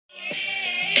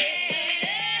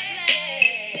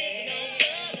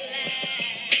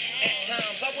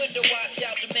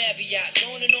yachts,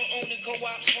 owning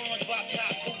co-ops, foreign drop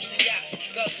top, hoops and yachts,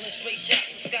 guzzling straight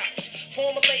shots of scotch,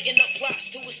 formulating up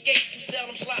plots to escape from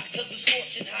Salem slot, cause it's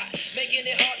scorching hot, making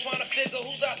it hard trying to figure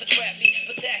who's out to trap me,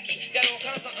 for tacky, got all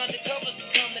kinds of undercovers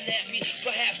that's coming at me,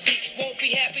 perhaps he won't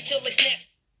be happy till they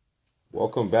snatch.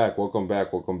 Welcome back.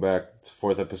 It's the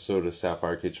fourth episode of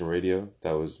Sapphire Kitchen Radio.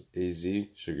 That was AZ,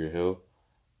 Sugar Hill,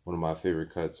 one of my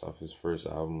favorite cuts off his first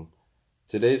album.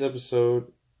 Today's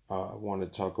episode, I want to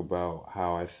talk about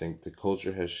how I think the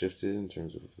culture has shifted in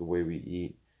terms of the way we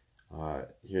eat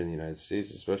here in the United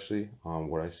States, especially.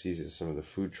 What I see is some of the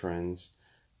food trends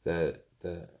that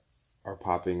are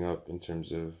popping up in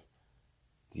terms of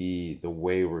the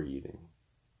way we're eating.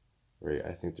 Right,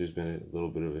 I think there's been a little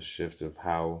bit of a shift of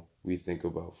how we think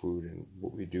about food and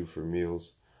what we do for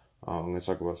meals. I'm going to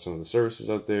talk about some of the services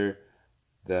out there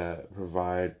that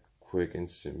provide quick,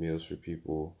 instant meals for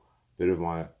people. A bit of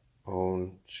my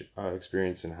own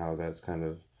experience and how that's kind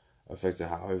of affected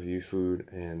how I view food,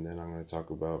 and then I'm going to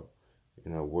talk about,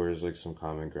 where's like some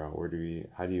common ground.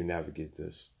 How do you navigate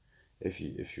this if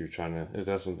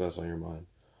that's something that's on your mind.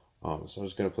 So I'm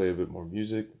just going to play a bit more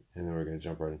music, and then we're going to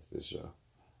jump right into this show.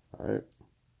 All right.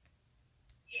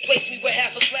 Place me where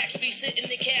half a slacks be sitting in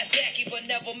Kawasaki, but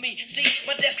never me. See,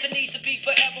 my destiny's to be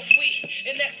forever free.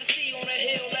 In ecstasy on a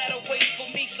hill that awaits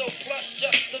for me. So plush,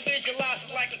 just to visualize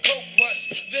it like a coke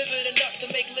rush. Vivid enough to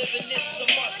make living this a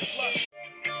must. Plus.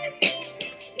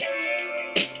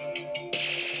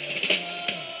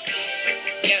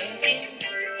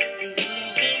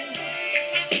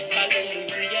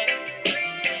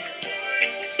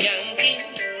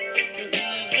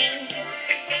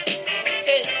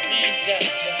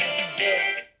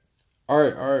 All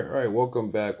right.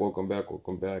 Welcome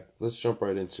back. Let's jump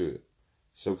right into it.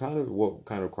 So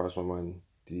what crossed my mind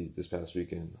this past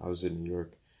weekend, I was in New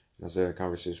York, and I was having a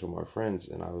conversation with my friends,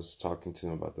 and I was talking to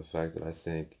them about the fact that I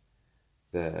think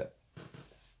that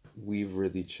we've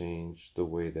really changed the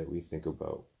way that we think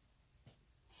about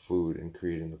food and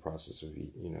creating the process of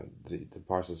the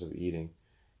process of eating,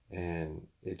 and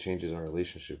it changes our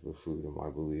relationship with food, in my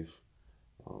belief,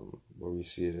 where we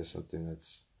see it as something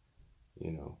that's,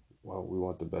 well, we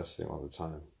want the best thing all the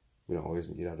time. We don't always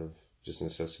eat out of just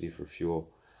necessity for fuel.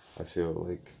 I feel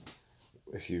like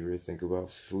if you really think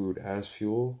about food as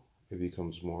fuel, it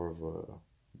becomes more of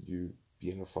you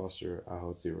being to foster a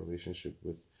healthy relationship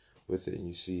with it, and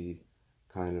you see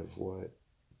kind of what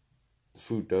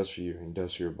food does for you and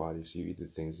does for your body. So you eat the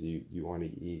things you want to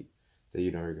eat that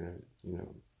you know are gonna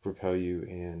propel you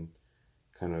and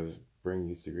kind of bring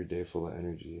you through your day full of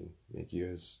energy and make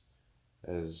you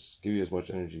give you as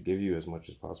much energy, give you as much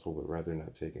as possible, but rather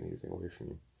not take anything away from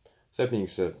you. That being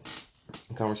said,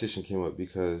 the conversation came up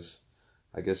because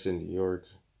I guess in New York,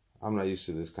 I'm not used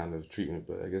to this kind of treatment,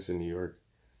 but I guess in New York,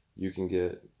 you can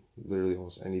get literally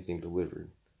almost anything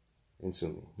delivered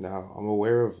instantly. Now, I'm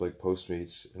aware of like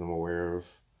Postmates, and I'm aware of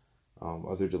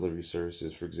other delivery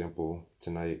services. For example,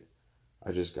 tonight,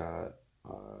 I just got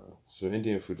some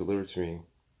Indian food delivered to me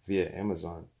via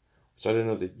Amazon, which I didn't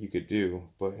know that you could do,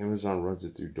 but Amazon runs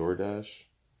it through DoorDash,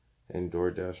 and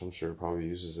DoorDash, I'm sure, probably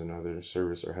uses another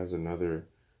service or has another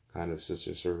kind of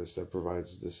sister service that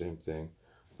provides the same thing.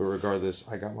 But regardless,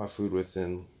 I got my food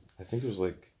within, I think it was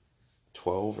like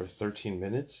 12 or 13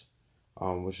 minutes,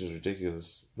 which is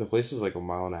ridiculous. The place is like 1.5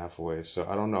 miles away, so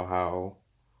I don't know how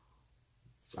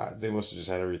they must have just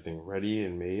had everything ready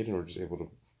and made and were just able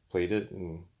to plate it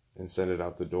and send it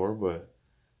out the door, but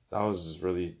I was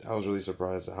really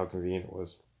surprised at how convenient it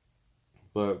was.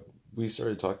 But we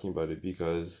started talking about it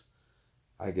because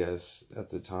I guess at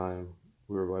the time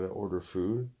we were about to order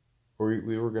food, or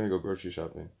we were going to go grocery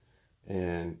shopping,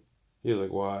 and he was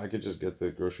like, well, I could just get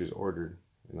the groceries ordered.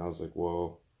 And I was like,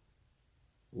 well,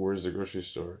 where's the grocery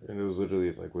store? And it was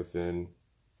literally like within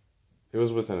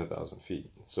 1,000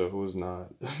 feet. So it was not,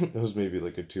 it was maybe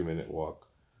like a 2-minute walk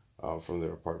from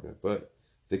their apartment. But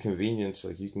the convenience,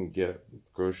 like you can get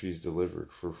groceries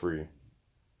delivered for free.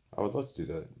 I would love to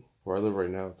do that. Where I live right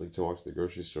now, like to walk to the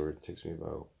grocery store, it takes me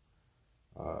about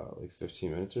like 15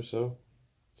 minutes or so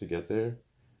to get there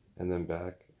and then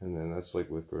back. And then that's like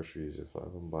with groceries if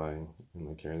I'm buying and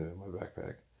like carrying them in my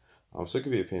backpack. So it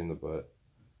could be a pain in the butt,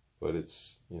 but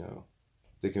it's,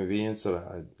 the convenience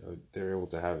that they're able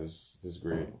to have is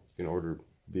great. You can order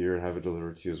beer and have it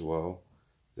delivered to you as well.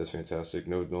 That's fantastic.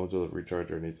 No delivery charge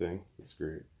or anything. It's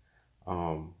great.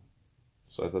 So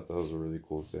I thought that was a really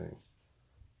cool thing.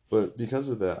 But because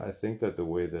of that, I think that the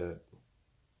way that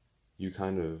you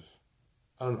kind of,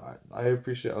 I don't know, I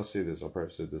appreciate, I'll say this, I'll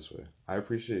preface it this way. I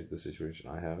appreciate the situation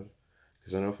I have,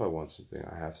 because I know if I want something,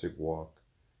 I have to walk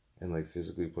and like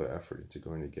physically put effort into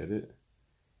going to get it.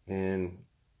 And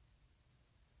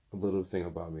a little thing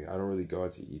about me. I don't really go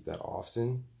out to eat that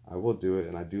often. I will do it,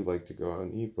 and I do like to go out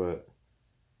and eat, but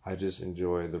I just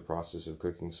enjoy the process of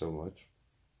cooking so much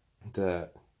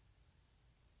that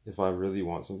if I really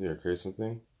want something or crave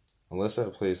something, unless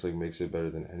that place like makes it better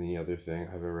than any other thing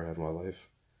I've ever had in my life,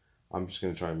 I'm just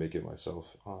gonna try and make it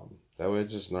myself. That way I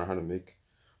just know how to make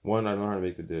one, I know how to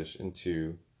make the dish, and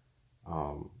two,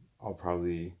 I'll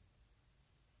probably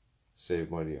save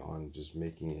money on just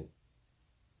making it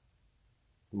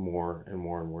more and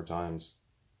more and more times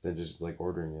than just like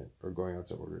ordering it or going out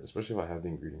to order it, especially if I have the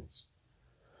ingredients.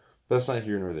 But that's not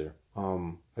here nor there.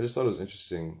 I just thought it was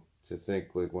interesting to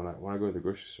think like when I go to the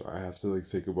grocery store, I have to like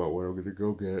think about what I'm gonna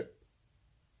go get.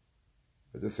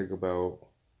 I have to think about,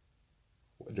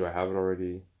 do I have it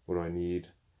already? What do I need?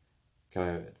 Can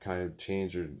I kind of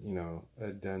change or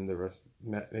addend the rest,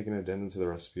 make an addendum to the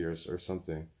recipe or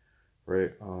something,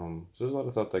 right? So there's a lot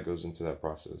of thought that goes into that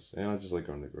process, and I just like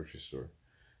going to the grocery store.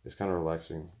 It's kind of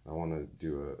relaxing. I want to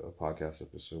do a podcast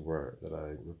episode where that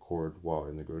I record while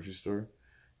in the grocery store,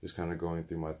 just kind of going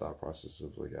through my thought process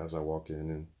of like as I walk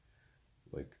in and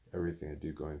like everything I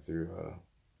do going through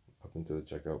up into the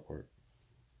checkout part.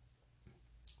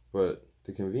 But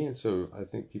the convenience of, I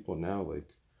think people now, like,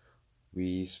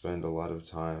 we spend a lot of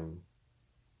time,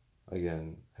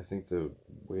 again, I think the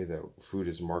way that food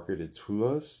is marketed to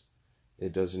us,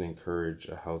 it doesn't encourage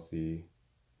a healthy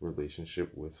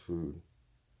relationship with food,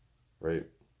 right?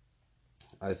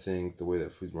 I think the way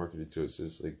that food's marketed to us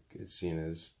is like it's seen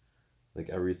as like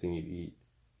everything you eat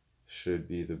should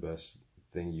be the best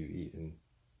thing you eat in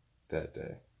that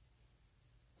day.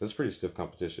 That's pretty stiff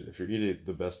competition. If you're eating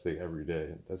the best thing every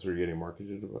day, that's what you're getting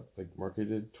marketed about, like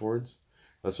marketed towards.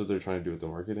 That's what they're trying to do with the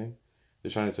marketing.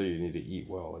 They're trying to tell you you need to eat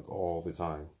well, like all the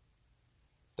time.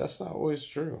 That's not always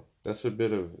true. That's a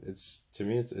bit of it's to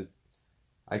me.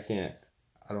 I can't.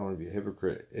 I don't want to be a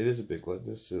hypocrite. It is a big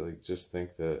gluttonous to like just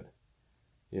think that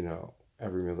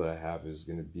every meal that I have is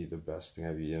going to be the best thing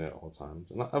I've eaten at all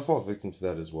times, and I fall victim to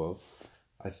that as well.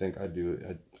 I think I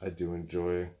do. I do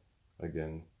enjoy,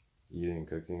 again, eating and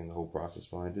cooking and the whole process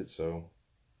behind it. So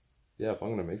yeah, if I'm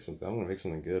gonna make something, I'm gonna make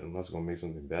something good. I'm not gonna make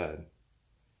something bad,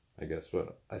 I guess.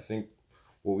 But I think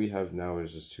what we have now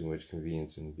is just too much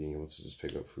convenience in being able to just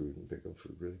pick up food and pick up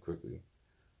food really quickly.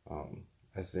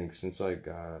 I think since I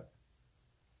got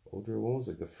older, what was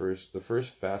like the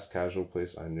first fast casual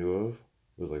place I knew of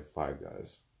was like Five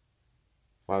Guys.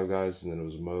 Five Guys, and then it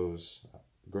was Moe's.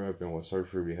 Growing up in West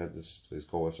Hartford, we had this place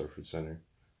called West Hartford Center.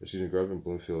 Excuse me, growing up in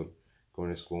Bloomfield, going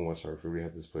to school in West Hartford, we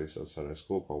had this place outside our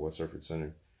school called West Hartford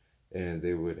Center, and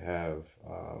they would have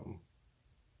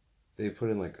they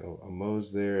put in like a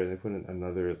Moe's there, and they put in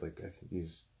another like I think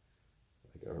these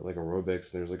like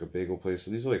aerobics, and there's like a bagel place.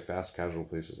 So these are like fast casual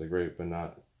places, like right, but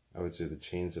not I would say the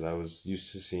chains that I was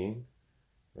used to seeing,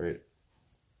 right?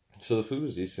 So the food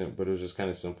was decent, but it was just kind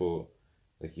of simple.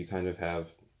 Like you kind of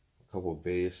have a couple of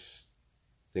base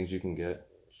things you can get.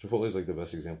 Chipotle is like the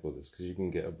best example of this because you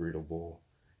can get a burrito bowl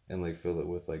and like fill it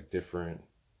with like different.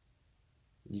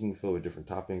 You can fill it with different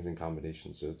toppings and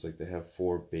combinations. So it's like they have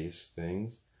four base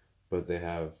things, but they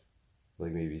have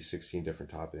like maybe 16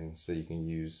 different toppings that you can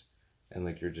use, and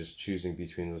like you're just choosing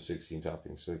between those 16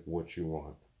 toppings, so like what you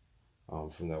want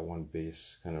from that one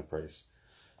base kind of price.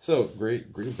 So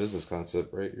great business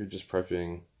concept, right? You're just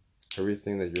prepping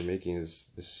everything that you're making is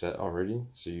set already.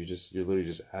 So you're literally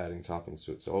just adding toppings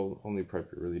to it. So only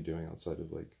prep you're really doing outside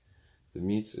of like the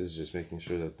meats is just making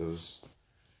sure that those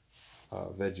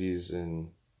veggies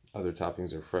and other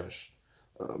toppings are fresh.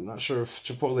 I'm not sure if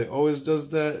Chipotle always does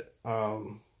that,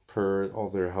 per all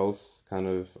their health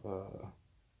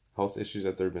issues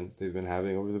that they've been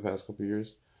having over the past couple of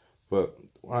years. But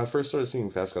when I first started seeing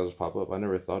fast casuals pop up, I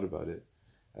never thought about it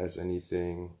as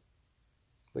anything.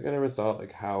 Like I never thought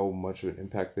like how much of an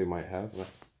impact they might have. Like,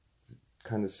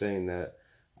 kind of saying that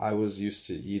I was used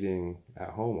to eating at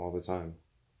home all the time.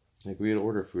 Like we would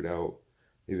order food out,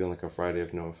 maybe on like a Friday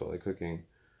if no one felt like cooking.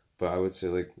 But I would say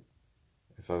like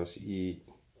if I was to eat,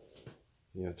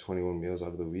 21 meals out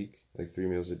of the week, like 3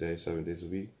 meals a day, 7 days a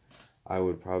week, I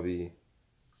would probably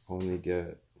only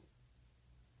get,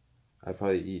 I'd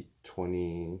probably eat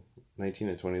 20, 19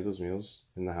 to 20 of those meals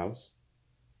in the house.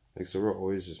 Like, so we're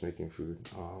always just making food.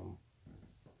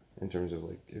 In terms of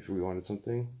like, if we wanted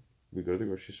something, we go to the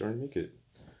grocery store and make it.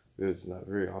 It was not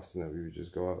very often that we would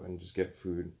just go out and just get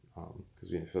food because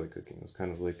we didn't feel like cooking. It was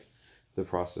kind of like the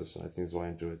process, and I think that's why I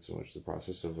enjoyed so much the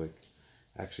process of like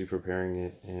actually preparing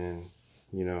it and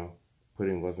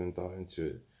putting love and thought into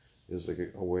it. It was like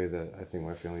a way that I think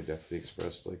my family definitely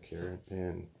expressed like care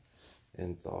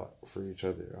and thought for each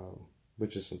other,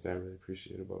 which is something I really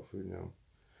appreciate about food now.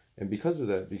 And because of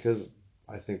that, because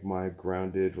I think my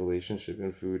grounded relationship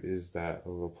in food is that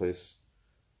of a place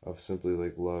of simply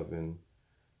like love, and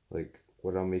like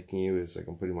what I'm making you is like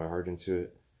I'm putting my heart into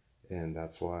it, and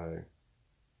that's why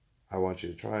I want you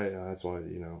to try it. And that's why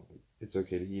it's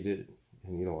okay to eat it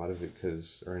and eat a lot of it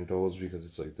because or indulge because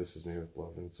it's like this is made with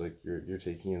love, and it's like you're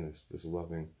taking in this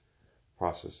loving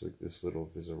process, like this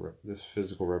little this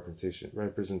physical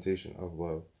representation of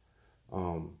love.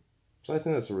 Um, so I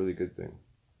think that's a really good thing.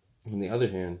 On the other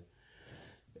hand,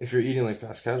 if you're eating like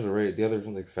fast casual, right? The other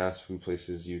like fast food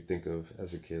places you think of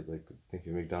as a kid, like think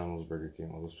of McDonald's, Burger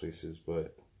King, all those places,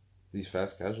 but these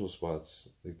fast casual spots,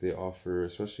 like they offer,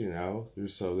 especially now,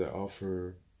 there's some that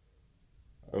offer.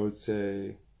 I would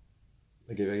say,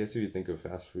 like I guess if you think of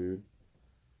fast food,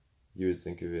 you would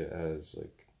think of it as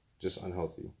like just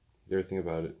unhealthy. Everything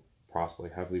about it,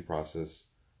 like heavily processed,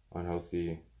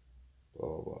 unhealthy, blah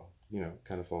blah blah.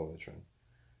 Kind of follow the trend.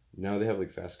 Now they have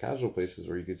like fast casual places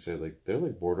where you could say like they're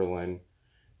like borderline,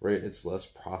 right? It's less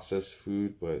processed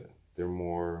food, but they're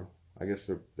more. I guess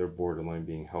they're borderline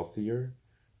being healthier,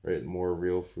 right? More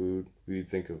real food. We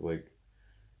think of like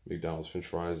McDonald's French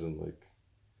fries and like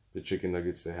the chicken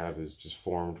nuggets they have is just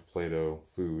formed Play-Doh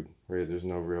food, right? There's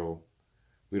no real.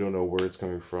 We don't know where it's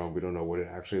coming from. We don't know what it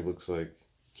actually looks like.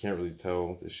 Can't really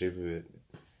tell the shape of it.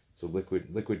 It's a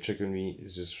liquid chicken meat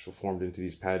is just formed into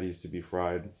these patties to be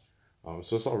fried.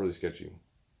 So it's all really sketchy.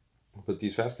 But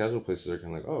these fast casual places are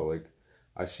kind of like, oh, like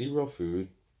I see real food,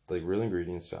 like real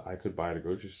ingredients that I could buy at a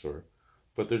grocery store,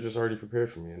 but they're just already prepared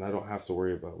for me, and I don't have to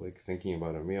worry about like thinking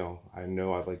about a meal. I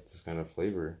know I like this kind of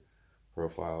flavor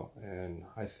profile, and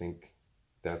I think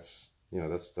that's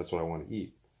what I want to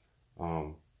eat.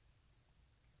 Um,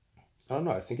 I don't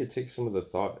know. I think it takes some of the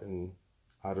thought and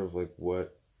out of like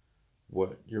what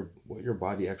your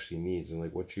body actually needs and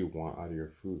like what you want out of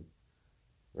your food,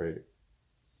 right?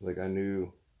 Like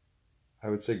I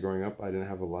would say growing up, I didn't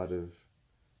have a lot of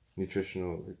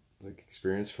nutritional like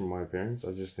experience from my parents.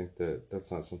 I just think that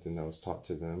that's not something that was taught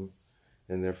to them,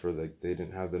 and therefore like they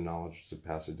didn't have the knowledge to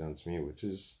pass it down to me, which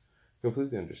is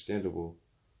completely understandable.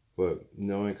 But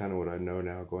knowing kind of what I know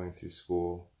now, going through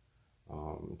school,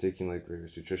 taking like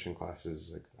rigorous nutrition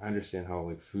classes, like I understand how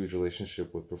like food's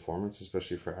relationship with performance,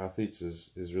 especially for athletes,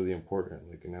 is really important.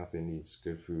 Like an athlete needs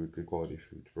good food, good quality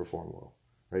food to perform well,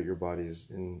 right? Your body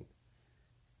is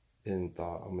in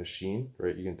thought a machine,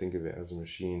 right? You can think of it as a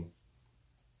machine,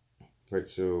 right?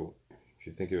 So if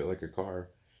you think of it like a car,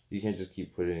 you can't just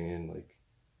keep putting in like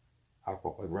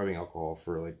alcohol, like rubbing alcohol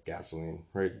for like gasoline,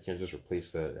 right? You can't just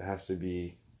replace that. It has to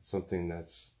be something that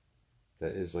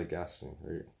is like gasoline,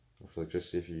 right? Or for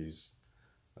electricity, if you use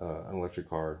an electric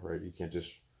car, right? You can't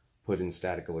just put in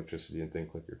static electricity and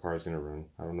think like your car is gonna run.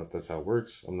 I don't know if that's how it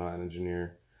works. I'm not an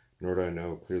engineer, nor do I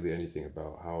know clearly anything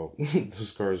about how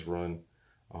those cars run.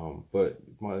 But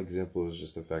my example is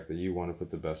just the fact that you want to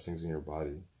put the best things in your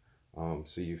body,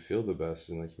 so you feel the best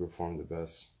and like you perform the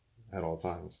best at all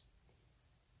times.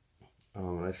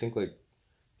 And I think like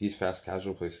these fast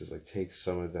casual places like take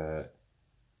some of that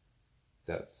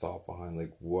thought behind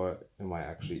like what am I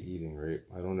actually eating, right?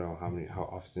 I don't know how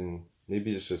often,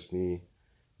 maybe it's just me,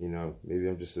 maybe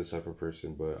I'm just this type of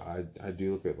person, but I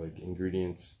do look at like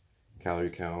ingredients, calorie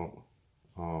count,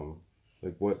 um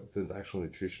like what the actual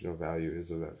nutritional value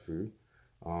is of that food.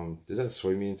 Does that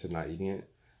sway me into not eating it?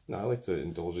 No, I like to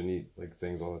indulge and eat like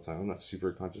things all the time. I'm not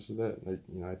super conscious of that.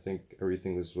 I think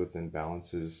everything is within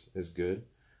balance is good.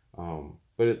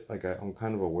 But I'm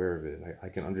kind of aware of it. I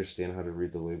can understand how to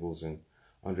read the labels and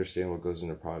understand what goes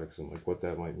into products and like what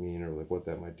that might mean or like what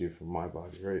that might do for my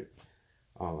body, right?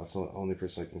 That's not the only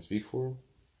person I can speak for.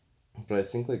 But I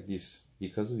think like these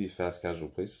because of these fast casual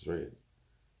places, right?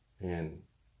 And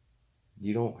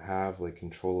you don't have like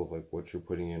control of like what you're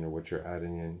putting in or what you're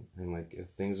adding in, and like if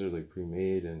things are like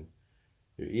pre-made and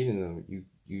you're eating them,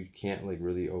 you can't like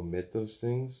really omit those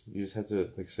things. You just have to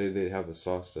like say they have a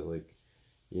sauce that like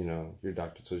your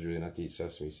doctor told you really not to eat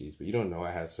sesame seeds, but you don't know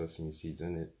it has sesame seeds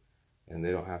in it, and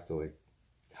they don't have to like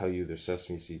tell you there's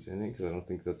sesame seeds in it because I don't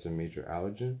think that's a major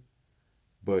allergen.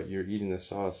 But you're eating the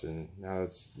sauce, and now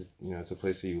it's a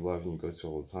place that you love and you go to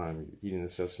all the time. You're eating the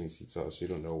sesame seed sauce, so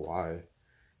you don't know why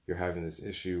you're having this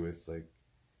issue with like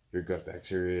your gut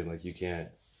bacteria, and like you can't,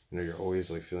 you're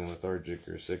always like feeling lethargic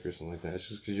or sick or something like that. It's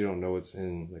just because you don't know what's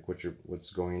in like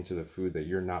what's going into the food that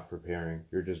you're not preparing.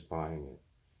 You're just buying it.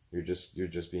 You're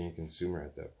just being a consumer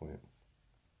at that point.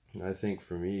 And I think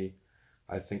for me,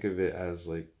 I think of it as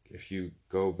like if you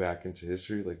go back into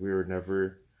history, like we were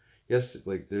never, yes,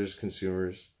 like there's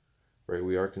consumers, right?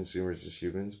 We are consumers as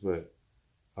humans, but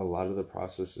a lot of the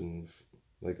process and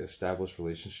like established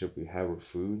relationship we had with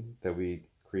food that we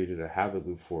created a habit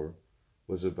loop for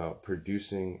was about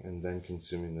producing and then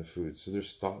consuming the food. So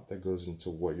there's thought that goes into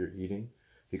what you're eating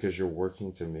because you're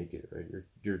working to make it, right?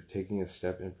 You're taking a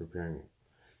step in preparing it.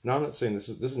 Now I'm not saying this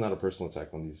is not a personal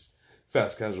attack on these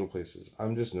fast casual places.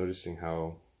 I'm just noticing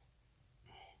how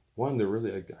one, they're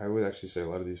really like, I would actually say a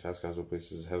lot of these fast casual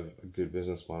places have a good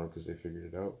business model because they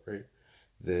figured it out, right?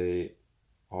 They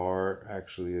are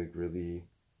actually like really,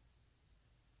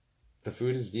 the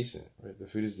food is decent, right? The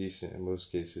food is decent in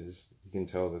most cases. You can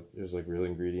tell that there's like real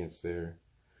ingredients there.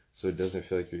 So it doesn't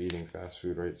feel like you're eating fast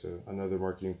food, right? So another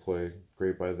marketing play,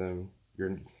 great by them.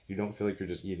 You don't feel like you're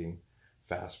just eating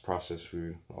fast processed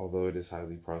food, although it is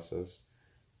highly processed.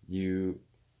 You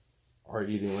are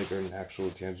eating like an actual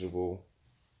tangible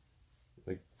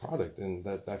like product, and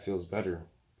that feels better.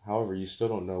 However, you still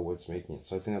don't know what's making it.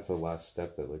 So I think that's the last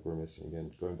step that like we're missing.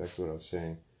 Again, going back to what I was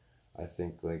saying, I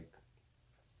think like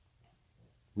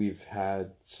we've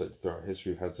had such throughout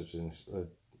history, we've had such a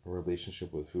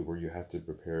relationship with food where you have to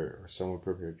prepare or someone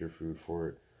prepared your food for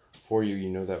it for you. You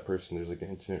know that person. There's like an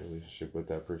intimate relationship with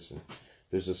that person.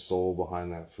 There's a soul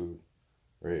behind that food,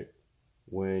 right?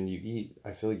 When you eat,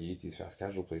 I feel like you eat these fast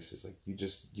casual places, like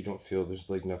you don't feel there's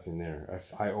like nothing there.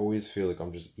 I always feel like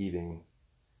I'm just eating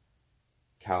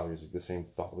calories, like the same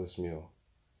thoughtless meal.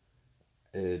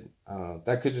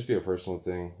 That could just be a personal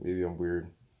thing. Maybe I'm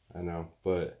weird, I know,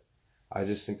 but I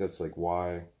just think that's like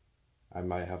why I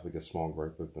might have like a small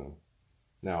gripe with them.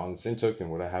 Now, on the same token,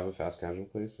 would I have a fast casual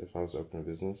place if I was open a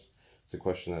business? It's a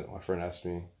question that my friend asked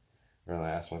me, and I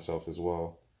asked myself as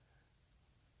well.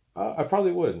 I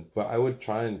probably would, but I would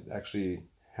try and actually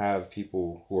have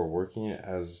people who are working it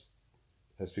as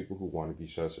people who want to be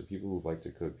chefs or people who like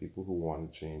to cook, people who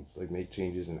want to change, like make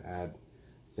changes and add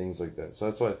things like that. So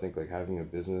that's why I think like having a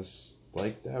business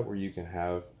like that where you can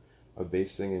have a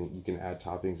base thing and you can add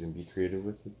toppings and be creative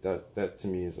with it. That to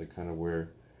me is like kind of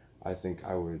where I think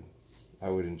I would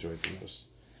enjoy it the most.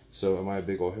 So am I a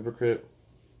big old hypocrite?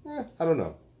 I don't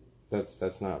know.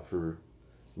 That's not for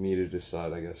me to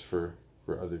decide. I guess for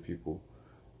other people.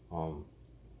 Um,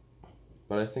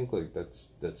 but I think like that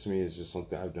to me is just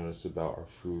something I've noticed about our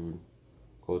food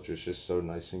culture. It's just so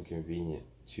nice and convenient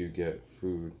to get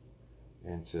food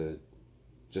and to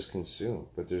just consume.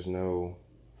 But there's no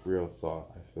real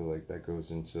thought. I feel like that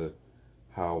goes into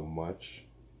how much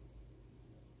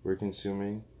we're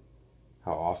consuming,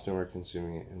 how often we're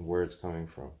consuming it, and where it's coming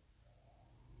from.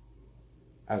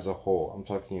 As a whole, I'm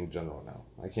talking in general now.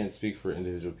 I can't speak for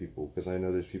individual people because I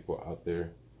know there's people out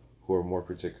there who are more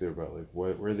particular about like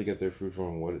where they get their food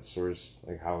from, what it's sourced,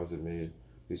 like how is it made,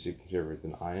 who's taking care of it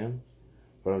than I am.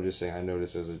 But I'm just saying I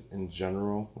notice in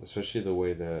general, especially the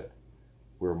way that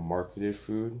we're marketed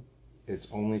food, it's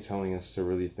only telling us to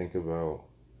really think about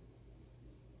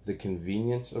the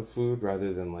convenience of food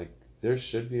rather than like there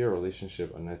should be a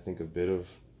relationship and I think a bit of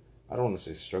I don't want to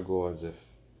say struggle as if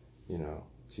you know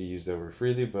to use that word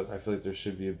freely, but I feel like there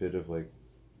should be a bit of like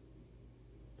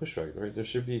pushback, right? There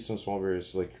should be some small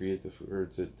barriers to like create the food or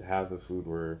to have the food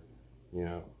where, you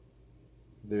know,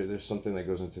 there's something that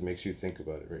goes into makes you think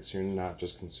about it, right? So you're not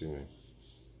just consuming,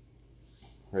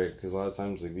 right? Because a lot of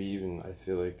times, like I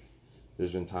feel like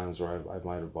there's been times where I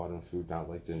might have bought in food, not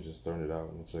liked it, and just thrown it out,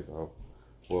 and it's like, oh,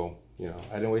 well, you know,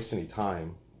 I didn't waste any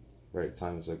time, right?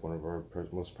 Time is like one of our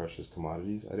most precious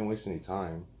commodities. I didn't waste any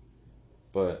time,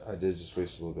 but I did just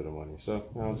waste a little bit of money. So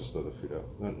I'll just throw the food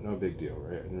out. No big deal,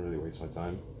 right? I didn't really waste my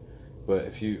time. But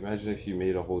if you imagine if you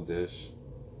made a whole dish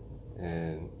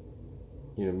and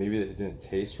you know maybe it didn't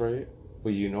taste right,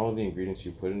 but you know all the ingredients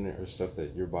you put in it are stuff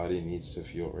that your body needs to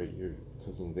fuel, right? You're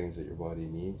cooking things that your body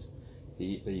needs to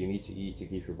eat, that you need to eat to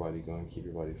keep your body going, keep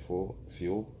your body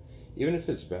fueled. Even if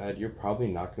it's bad, you're probably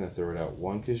not going to throw it out.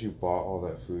 One, because you bought all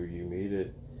that food, you made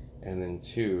it, and then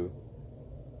two,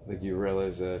 like you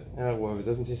realize that, well, if it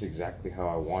doesn't taste exactly how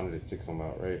I wanted it to come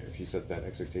out, right? If you set that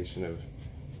expectation of,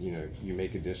 you know, you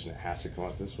make a dish and it has to come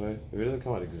out this way. If it doesn't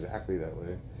come out exactly that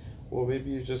way, well,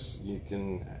 maybe you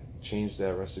can change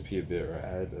that recipe a bit or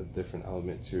add a different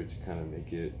element to it to kind of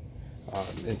make it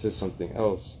into something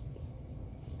else.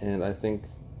 And I think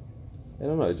I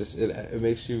don't know, it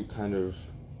makes you kind of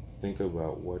think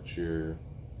about what you're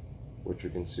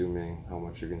consuming, how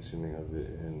much you're consuming of it,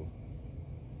 and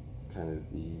kind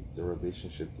of the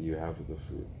relationship that you have with the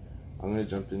food. I'm gonna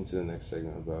jump into the next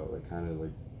segment about like kind of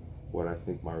like what I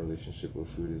think my relationship with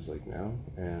food is like now,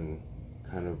 and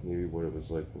kind of maybe what it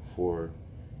was like before,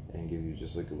 and give you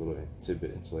just like a little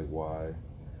tidbit into like why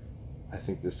I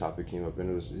think this topic came up and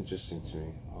it was interesting to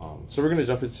me. So we're gonna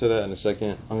jump into that in a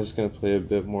second. I'm just gonna play a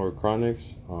bit more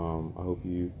Chronics. I hope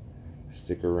you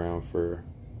stick around for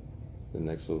the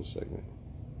next little segment.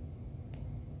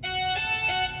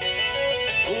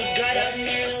 Who got up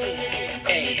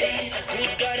Hey,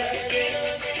 good God of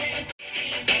grace.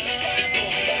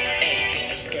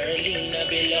 Spirulina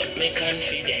build up my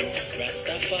confidence.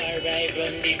 Rastafari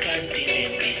run the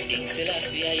continent. This King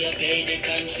Selassie, I pay the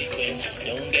consequence.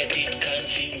 Don't get it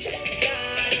confused.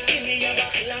 God, give me a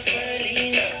bottle of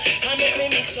spirulina and make me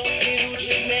mix up the roots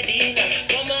with Medina.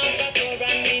 Come off a tour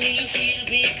and me knee feel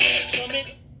weak. So me.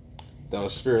 That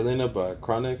was Spirulina by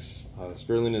Chronix.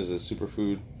 Spirulina is a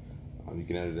superfood. You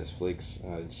can add it as flakes,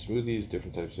 smoothies,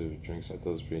 different types of drinks. I thought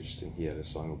it was pretty interesting. He had a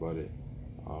song about it.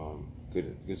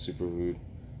 Good superfood.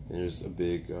 And there's a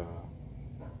big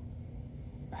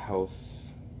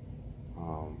health.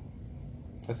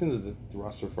 I think that the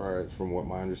Rastafari, from what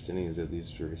my understanding is, at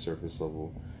least very surface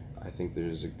level, I think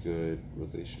there's a good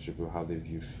relationship of how they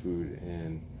view food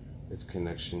and its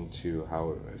connection to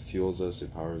how it fuels us,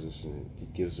 it powers us, and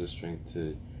it gives us strength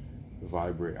to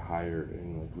vibrate higher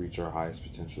and like reach our highest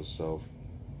potential self.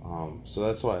 So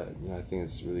that's why I think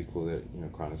it's really cool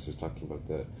that Chronix is talking about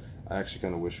that. I actually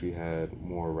kind of wish we had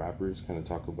more rappers kind of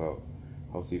talk about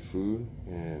healthy food,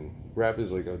 and rap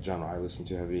is like a genre I listen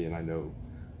to heavy, and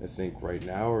I think right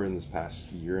now or in this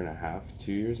past year and a half,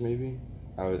 2 years maybe,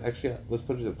 I was actually, let's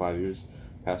put it at 5 years.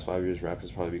 Past 5 years, rap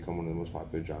has probably become one of the most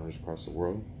popular genres across the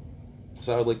world.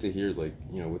 So I would like to hear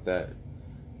with that,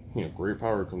 great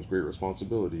power comes great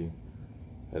responsibility.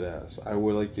 I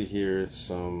would like to hear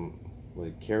some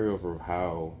like carryover of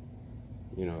how,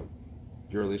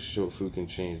 your relationship with food can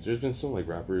change. There's been some like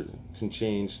rappers can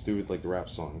change through like the rap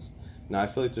songs. Now I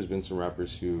feel like there's been some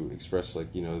rappers who express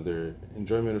their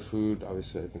enjoyment of food.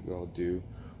 Obviously, I think we all do,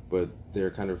 but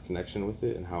their kind of connection with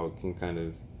it and how it can kind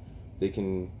of they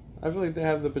can. I feel like they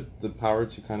have the power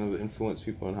to kind of influence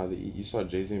people on how they eat. You saw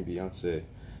Jay-Z and Beyonce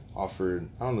offered.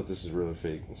 I don't know if this is real or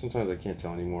fake. And sometimes I can't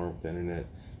tell anymore with the internet.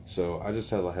 So I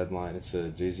just had a headline. It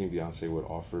said Jay-Z and Beyonce would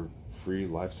offer free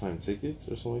lifetime tickets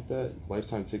or something like that.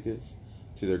 Lifetime tickets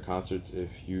to their concerts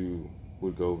if you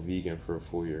would go vegan for a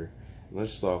full year. And I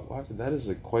just thought, wow, that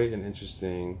is quite an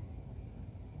interesting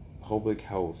public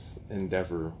health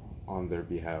endeavor on their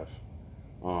behalf.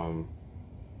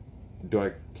 Do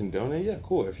I condone it? Yeah,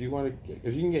 cool. If you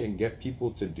can get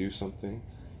people to do something,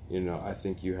 I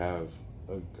think you have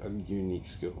a unique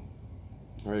skill.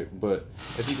 Right, but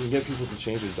if you can get people to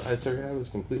change their dietary habits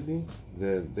completely,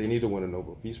 then they need to win a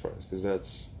Nobel Peace Prize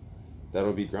because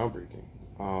that'll be groundbreaking.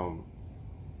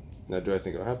 Now, do I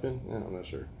think it'll happen? I'm not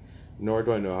sure. Nor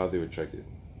do I know how they would check it.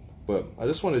 But I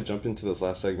just want to jump into this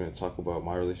last segment and talk about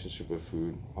my relationship with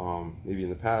food, maybe in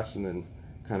the past, and then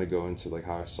kind of go into like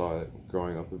how I saw it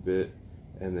growing up a bit,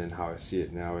 and then how I see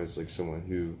it now as like someone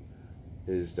who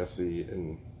is definitely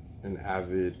an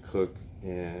avid cook,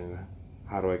 and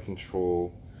how do I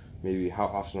control maybe how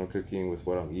often I'm cooking with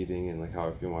what I'm eating and like how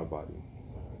I feel my body.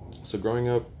 So growing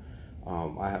up,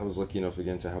 I was lucky enough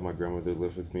again to have my grandmother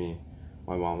live with me.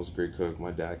 My mom was a great cook.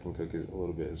 My dad can cook a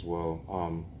little bit as well.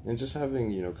 And just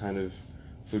having kind of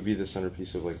food be the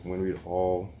centerpiece of like when we'd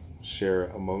all share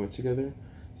a moment together.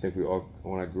 I think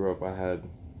when I grew up,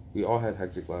 we all had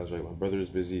hectic lives. Right, my brother was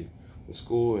busy with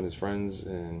school and his friends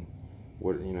and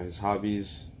his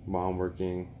hobbies. Mom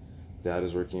working, dad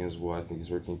is working as well. I think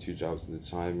he's working 2 jobs at the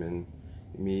time, and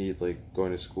me like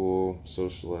going to school,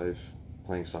 social life,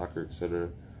 playing soccer, etc.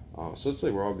 So it's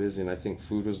like we're all busy, and I think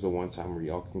food was the one time where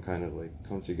y'all can kind of like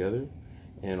come together.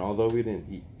 And although we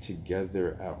didn't eat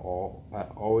together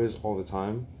always all the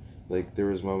time, like there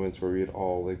was moments where we'd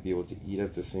all like be able to eat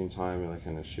at the same time and like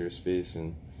kind of share space,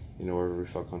 and wherever we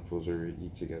felt comfortable, where we'd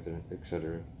eat together,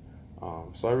 etc.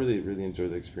 So I really really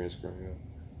enjoyed the experience growing up.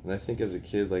 And I think as a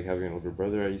kid, like having an older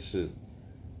brother,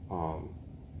 um,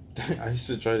 I used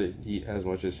to try to eat as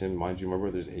much as him. Mind you, my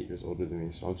brother's 8 years older than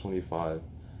me, so I'm 25.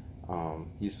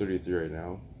 He's 33 right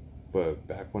now. But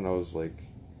back when I was like,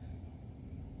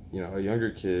 a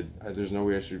younger kid, there's no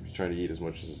way I should be trying to eat as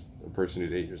much as a person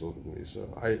who's 8 years older than me.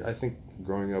 So I think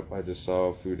growing up, I just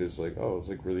saw food as like, oh, it's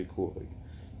like really cool. Like,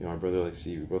 my brother likes to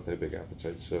eat. We both had big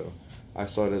appetites. So I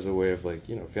saw it as a way of like,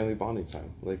 family bonding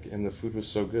time. Like, and the food was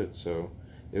so good. So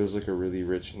it was like a really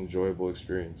rich, enjoyable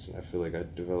experience. And I feel like I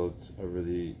developed a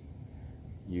really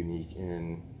unique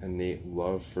and innate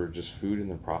love for just food and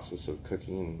the process of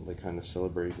cooking and like kind of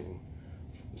celebrating,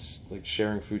 like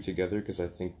sharing food together, because I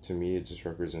think to me it just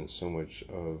represents so much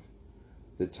of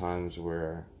the times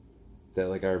where that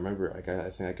like I remember, like I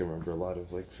think I can remember a lot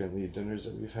of like family dinners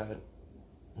that we've had,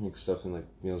 like stuff and like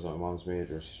meals that my mom's made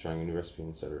or she's trying a new recipe,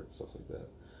 etc., and stuff like that.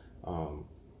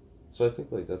 So I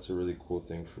think like that's a really cool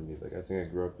thing for me. Like I think I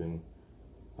grew up in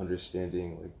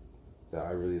understanding like that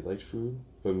I really liked food,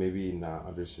 but maybe not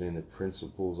understanding the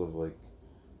principles of like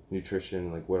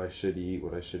nutrition, like what I should eat,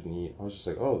 what I shouldn't eat. I was just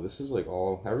like, oh, this is like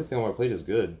all everything on my plate is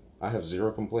good. I have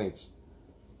zero complaints.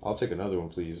 I'll take another one,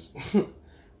 please.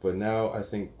 But now I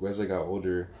think as I got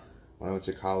older, when I went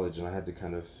to college and I had to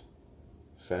kind of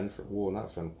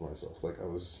not fend for myself, like I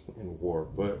was in war,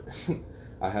 but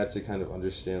I had to kind of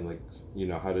understand, like,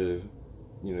 how to,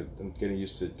 I'm getting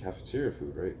used to cafeteria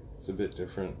food, right? It's a bit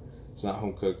different. It's not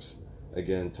home cooked.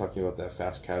 Again, talking about that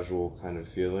fast casual kind of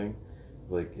feeling,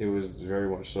 like it was very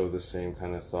much so the same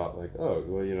kind of thought, like, oh,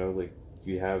 well, like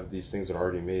you have these things that are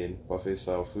already made, buffet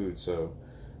style food, so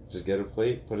just get a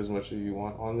plate, put as much as you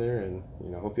want on there, and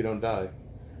hope you don't die.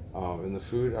 And the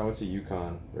food, I went to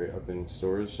UConn, right up in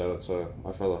Storrs. Shout out to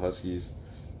my fellow Huskies.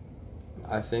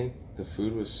 I think the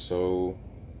food was so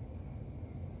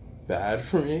bad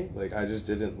for me. Like I just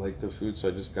didn't like the food, so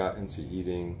I just got into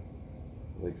eating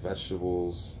like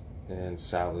vegetables and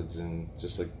salads and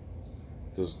just like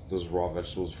those raw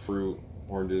vegetables, fruit,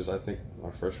 oranges. I think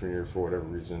my freshman year, for whatever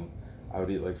reason, I would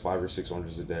eat like 5 or 6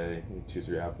 oranges a day, maybe 2,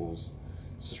 3 apples.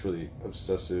 It's just really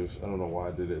obsessive. I don't know why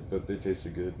I did it, but they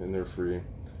tasted good and they're free.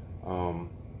 Um,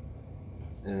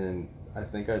 and I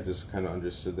think I just kind of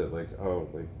understood that, like, oh,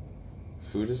 like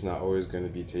food is not always going to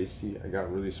be tasty. I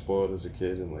got really spoiled as a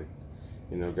kid and like,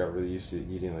 got really used to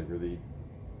eating like really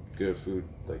good food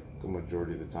like a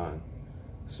majority of the time.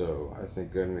 So I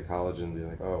think going to college and being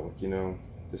like, oh, like,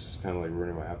 this is kind of like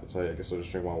ruining my appetite. I guess I'll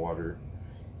just drink my water,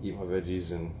 eat my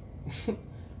veggies, and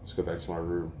just go back to my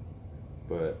room.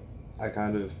 But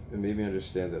it made me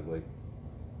understand that like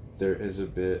there is a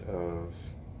bit of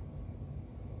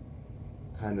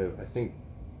kind of, I think,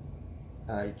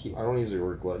 I don't use the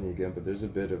word gluttony again, but there's a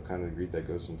bit of kind of greed that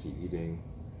goes into eating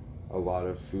a lot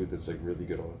of food that's like really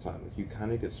good all the time. Like you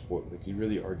kind of get spoiled, like you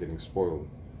really are getting spoiled.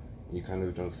 You kind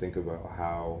of don't think about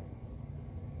how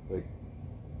like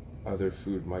other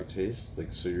food might taste.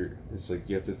 Like so it's like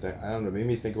you have to think, I don't know, it made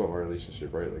me think about my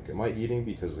relationship, right? Like am I eating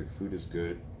because like food is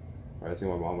good? Right? I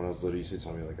think my mom when I was little used to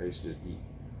tell me like I used to just eat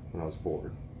when I was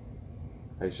bored.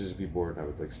 I used to just be bored and I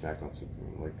would like snack on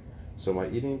something. Like so am I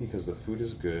eating because the food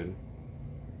is good?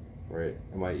 Right?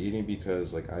 Am I eating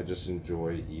because like I just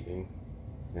enjoy eating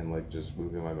and like just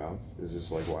moving my mouth? Is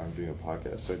this like why I'm doing a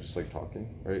podcast? Do I just like talking?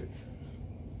 Right?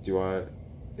 Do I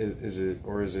is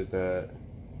it that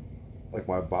like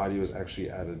my body was actually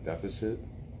at a deficit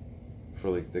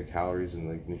for like the calories and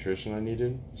like nutrition I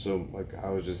needed? So like I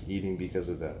was just eating because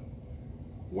of that.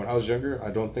 When I was younger,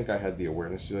 I don't think I had the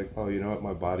awareness to be like, oh, you know what,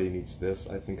 my body needs this.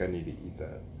 I think I need to eat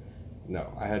that.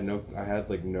 No, I had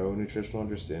like no nutritional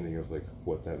understanding of like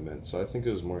what that meant. So I think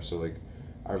it was more so like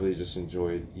I really just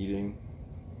enjoyed eating,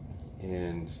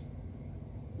 and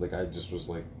like I just was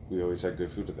like we always had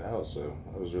good food at the house, so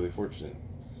I was really fortunate.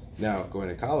 Now going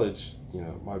to college,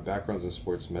 my background's in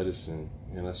sports medicine,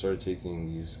 and I started taking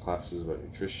these classes about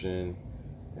nutrition,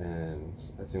 and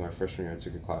I think my freshman year I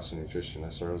took a class in nutrition. I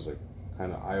was like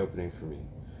kind of eye opening for me,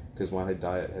 because my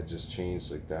diet had just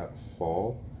changed like that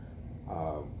fall.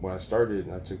 When I started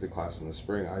and I took the class in the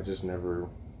spring, I just never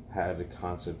had a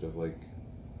concept of like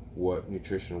what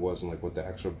nutrition was and like what the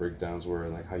actual breakdowns were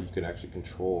and like how you could actually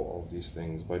control all of these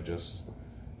things by just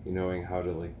knowing how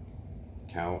to like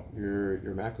count your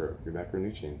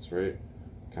macronutrients, right?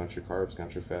 Count your carbs,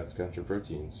 count your fats, count your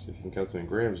proteins. If you can count them in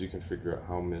grams, you can figure out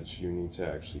how much you need to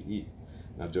actually eat.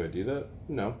 Now, do I do that?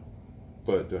 No.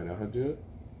 But do I know how to do it?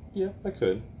 Yeah, I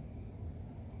could.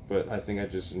 But I think I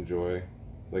just enjoy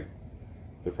like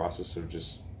the process of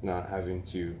just not having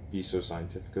to be so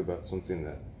scientific about something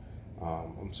that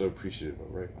I'm so appreciative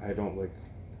of, right?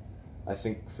 I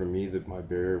think for me that my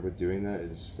barrier with doing that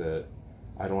is that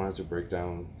I don't have to break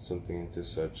down something into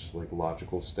such like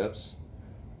logical steps.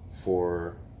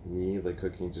 For me, like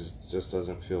cooking just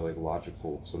doesn't feel like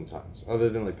logical sometimes. Other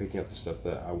than like picking up the stuff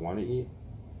that I want to eat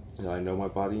and I know my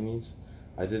body needs.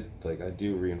 I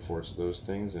do reinforce those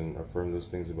things and affirm those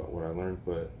things about what I learned,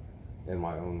 but in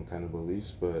my own kind of beliefs,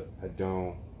 but I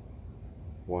don't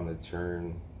want to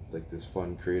turn like this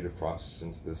fun creative process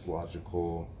into this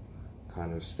logical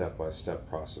kind of step-by-step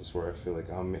process where I feel like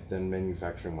I'm then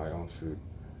manufacturing my own food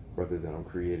rather than I'm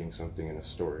creating something in a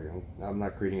story. I'm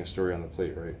not creating a story on the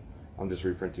plate, right? I'm just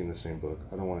reprinting the same book.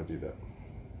 I don't want to do that.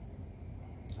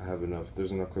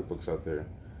 There's enough cookbooks out there.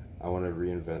 I want to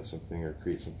reinvent something or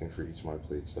create something for each of my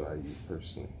plates that I eat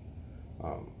personally.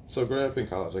 So growing up in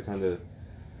college, I kind of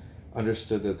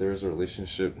understood that there's a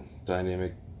relationship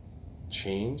dynamic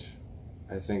change.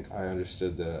 I think I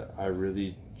understood that I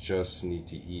really just need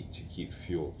to eat to keep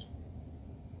fueled.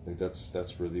 Like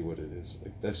that's really what it is.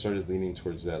 Like I started leaning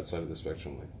towards that side of the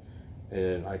spectrum, like,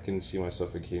 and I can see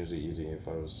myself occasionally eating if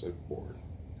I was like bored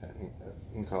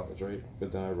in college, right?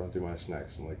 But then I run through my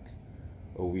snacks and like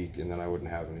a week, and then I wouldn't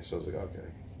have any. So I was like, okay,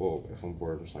 well, if I'm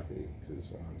bored, I'm just not gonna eat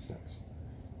because it's next.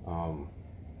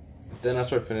 Then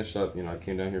after I finished up, I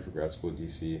came down here for grad school at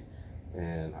DC,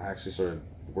 and I actually started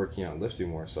working out and lifting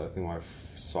more. So I think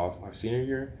my senior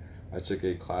year, I took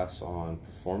a class on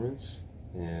performance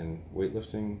and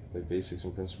weightlifting, like basics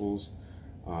and principles.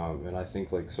 And I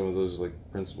think like some of those like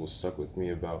principles stuck with me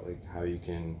about like how you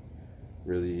can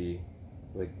really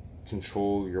like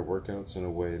control your workouts in a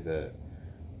way that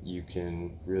you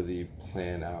can really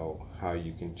plan out how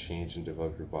you can change and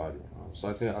develop your body. So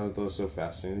I think that was so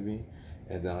fascinating to me.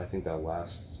 And then I think that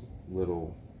last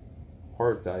little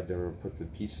part that I'd never put the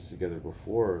pieces together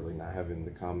before, like not having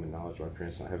the common knowledge, my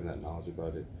parents not having that knowledge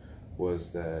about it,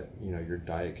 was that your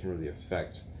diet can really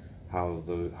affect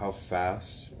how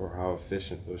fast or how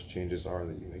efficient those changes are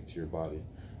that you make to your body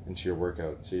and to your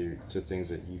workout, to things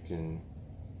that you can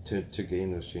to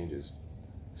gain those changes.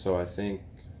 So I think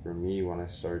for me, when I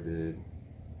started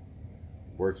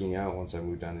working out once I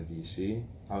moved down to DC,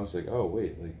 I was like, oh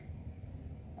wait, like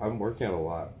I'm working out a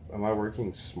lot. Am I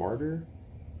working smarter,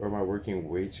 or am I working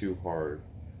way too hard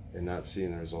and not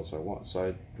seeing the results I want? So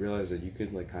I realized that you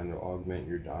could like kind of augment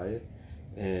your diet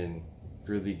and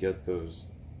really get those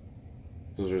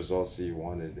results that you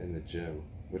wanted in the gym,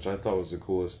 which I thought was the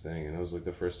coolest thing. And it was like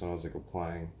the first time I was like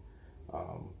applying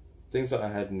um, things that I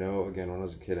had when I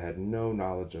was a kid, I had no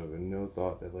knowledge of and no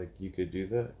thought that like you could do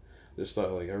that. Just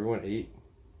thought like everyone ate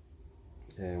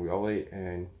and we all ate,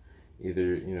 and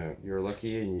either you're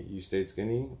lucky and you stayed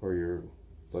skinny, or you're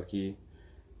lucky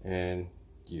and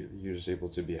you're just able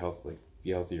to be healthy. Like be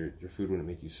healthy. Your food wouldn't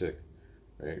make you sick,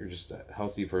 right? You're just a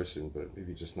healthy person, but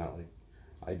maybe just not like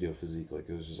ideal physique. Like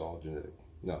it was just all genetic.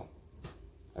 No,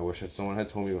 I wish that someone had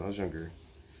told me when I was younger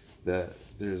that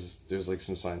there's like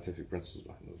some scientific principles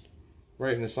behind those,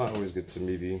 right? And it's not always good to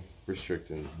maybe restrict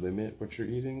and limit what you're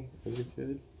eating as a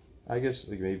kid. I guess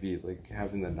like maybe like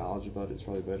having the knowledge about it is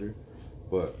probably better,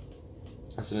 but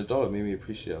as an adult, it made me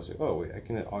appreciate it. I was like, oh wait, I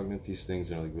can augment these things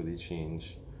and like really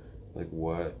change like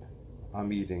what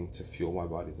I'm eating to fuel my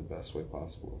body the best way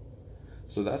possible.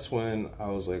 So that's when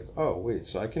I was like, oh wait,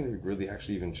 so I can really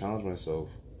actually even challenge myself.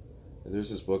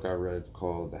 There's this book I read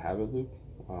called The Habit Loop,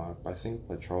 I think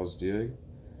by Charles Duhigg,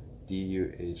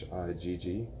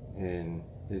 Duhigg, and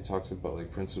it talks about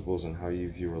like principles and how you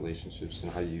view relationships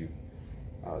and how you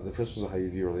the principles of how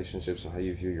you view relationships and how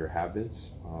you view your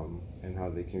habits, and how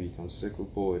they can become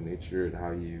cyclical in nature, and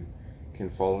how you can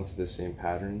fall into the same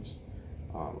patterns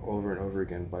over and over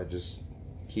again by just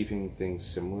keeping things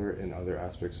similar in other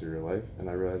aspects of your life. And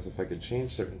I realized if I could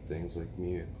change certain things, like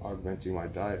me augmenting my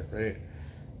diet, right?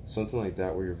 Something like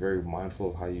that, where you're very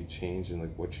mindful of how you change and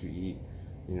like what you eat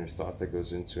and your thought that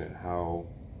goes into it, and how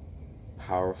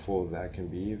powerful that can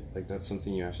be. Like that's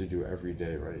something you have to do every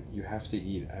day, right? You have to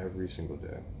eat every single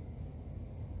day.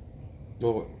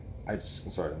 Well, I'm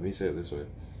sorry, let me say it this way.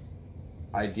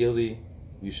 Ideally,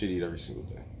 you should eat every single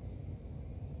day.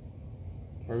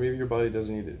 Or maybe your body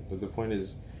doesn't need it. But the point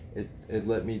is, it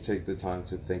let me take the time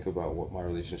to think about what my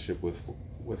relationship with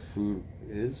food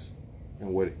is,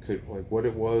 and what it could, like what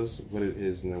it was, what it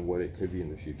is, and then what it could be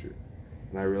in the future.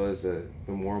 And I realized that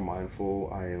the more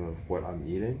mindful I am of what I'm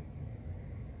eating,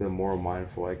 the more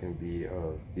mindful I can be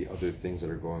of the other things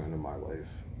that are going on in my life.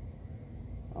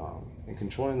 And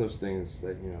controlling those things,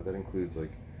 that includes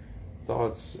like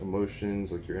thoughts,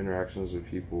 emotions, like your interactions with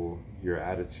people, your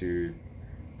attitude.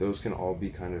 Those can all be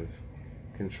kind of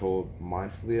controlled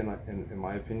mindfully, in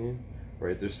my opinion,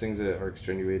 right? There's things that are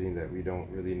extenuating that we don't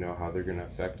really know how they're going to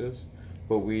affect us,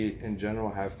 but we in general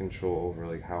have control over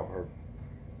like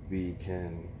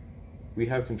we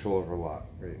have control over a lot,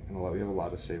 right? And we have a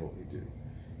lot to say what we do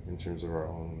in terms of our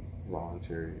own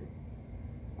voluntary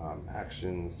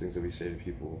actions, things that we say to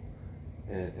people,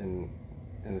 and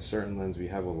in a certain lens, we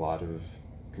have a lot of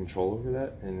control over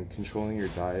that. And controlling your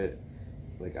diet,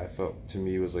 like I felt to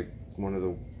me, was like one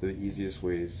of the easiest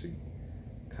ways to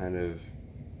kind of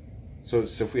so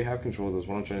if we have control of those,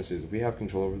 what I'm trying to say is if we have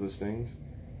control over those things,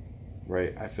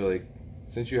 right? I feel like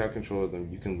since you have control of them,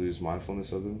 you can lose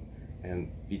mindfulness of them,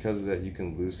 and because of that, you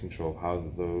can lose control of how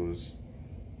those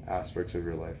aspects of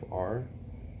your life are.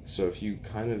 So if you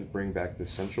kind of bring back the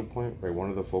central point, right,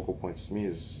 one of the focal points to me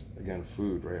is again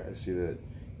food, right? I see that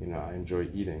I enjoy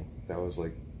eating. That was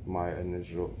like my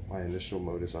initial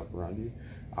modus operandi.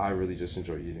 I really just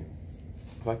enjoy eating.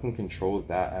 If I can control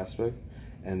that aspect,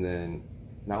 and then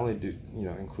not only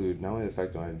include not only the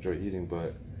fact that I enjoy eating,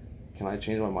 but can I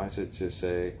change my mindset to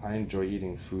say I enjoy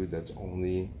eating food that's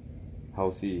only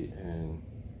healthy and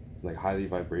like highly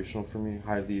vibrational for me,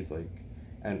 highly like,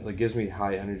 and like gives me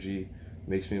high energy,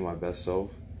 makes me my best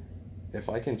self. if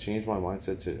I can change my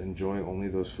mindset to enjoying only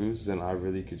those foods, then I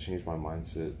really could change my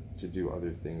mindset to do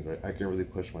other things, right? I can really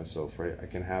push myself, right? I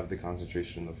can have the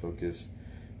concentration and the focus,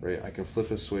 right? I can flip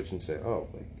a switch and say, oh,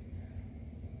 like,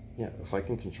 yeah, if I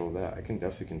can control that, I can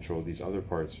definitely control these other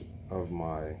parts of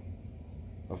my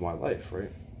life,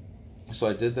 right? So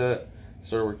I did that,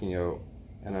 started working out,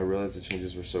 and I realized the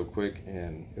changes were so quick,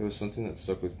 and it was something that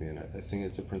stuck with me, and I think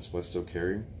it's a principle I still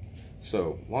carry.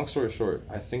 So, long story short,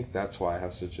 I think that's why I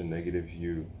have such a negative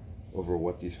view over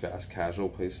what these fast casual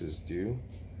places do,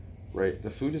 right? The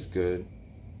food is good.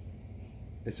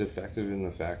 It's effective in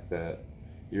the fact that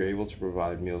you're able to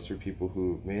provide meals for people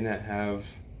who may not have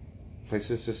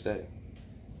places to stay.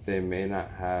 They may not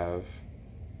have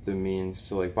the means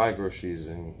to like buy groceries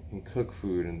and cook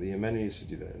food and the amenities to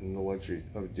do that and the luxury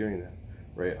of doing that,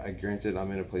 right? I granted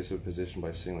I'm in a place of position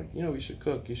by saying like, we should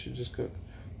cook, you should just cook,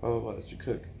 blah blah blah, that you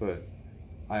cook, but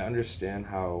I understand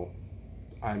how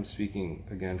I'm speaking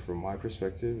again from my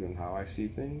perspective and how I see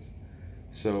things.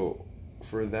 So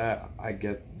for that, I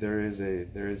get there is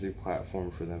a platform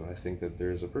for them. I think that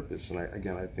there is a purpose, and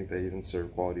I think they even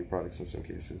serve quality products in some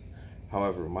cases.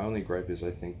 However, my only gripe is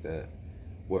I think that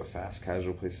what fast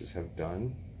casual places have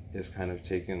done is kind of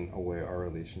taken away our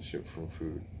relationship from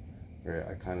food. Right?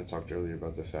 I kind of talked earlier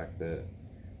about the fact that,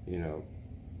 you know,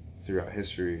 throughout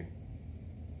history,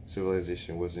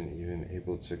 civilization wasn't even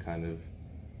able to kind of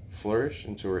flourish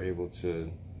until we're able to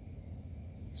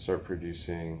start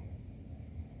producing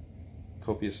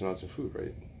copious amounts of food,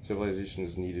 right?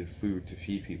 Civilizations needed food to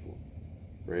feed people,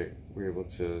 right? We're able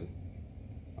to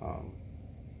um,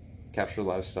 capture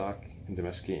livestock and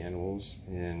domesticate animals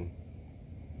and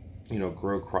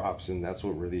grow crops, and that's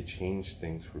what really changed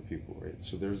things for people, right?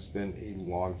 So there's been a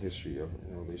long history of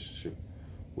a relationship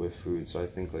with food. So I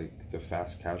think like the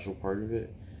fast casual part of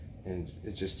it, and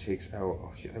it just takes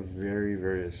out a very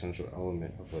very essential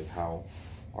element of like how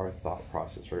our thought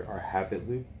process, right, our habit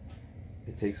loop,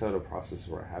 it takes out a process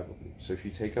of our habit loop. So if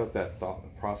you take out that thought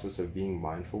process of being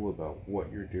mindful about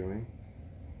what you're doing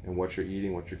and what you're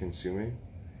eating, what you're consuming,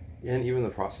 and even the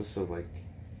process of like,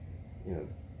 you know,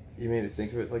 you may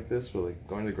think of it like this, but like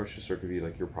going to the grocery store could be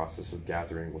like your process of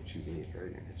gathering what you need,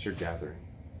 right? It's your gathering,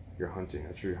 you're hunting.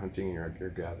 That's your hunting and you're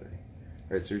gathering,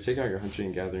 right? So you're taking out your hunting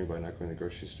and gathering by not going to the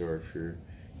grocery store. If you're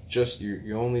just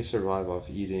you only survive off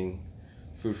eating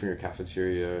food from your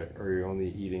cafeteria, or you're only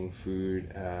eating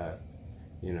food at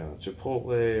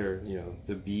Chipotle, or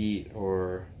the Beat,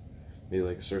 or maybe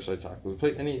like a Surfside Taco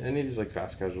place, any of these like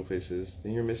fast casual places,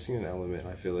 then you're missing an element.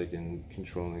 I feel like in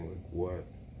controlling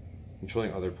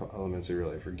other elements of your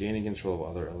life, or gaining control of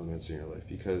other elements in your life,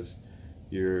 because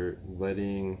you're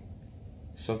letting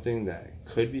something that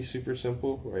could be super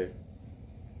simple, right?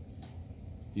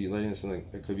 You're letting something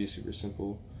that could be super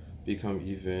simple become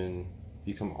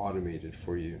automated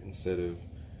for you, instead of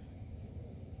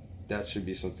that should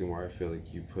be something where I feel like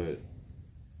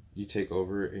you take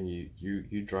over and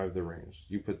you drive the reins.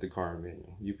 You put the car in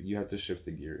manual. You have to shift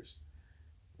the gears,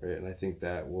 right? And I think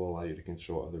that will allow you to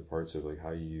control other parts of like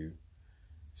how you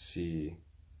see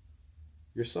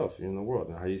yourself in the world,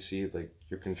 and how you see like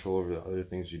your control over the other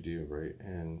things you do, right?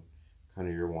 And kind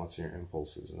of your wants and your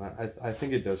impulses. And I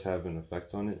think it does have an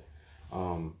effect on it.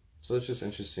 So it's just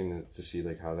interesting to see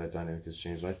like how that dynamic has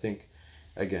changed. And I think,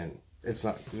 again, it's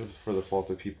not for the fault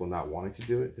of people not wanting to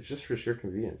do it. It's just for sheer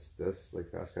convenience. That's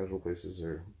like fast casual places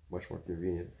are much more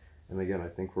convenient. And again, I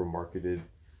think we're marketed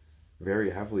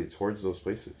very heavily towards those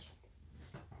places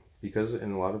because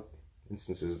in a lot of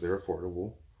instances they're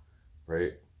affordable,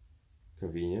 right?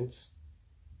 Convenience,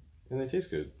 and they taste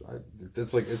good.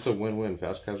 It's a win-win.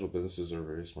 Fast casual businesses are a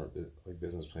very smart like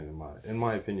business plan in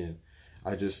my opinion.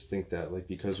 I just think that like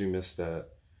because we missed that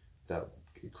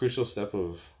crucial step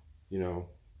of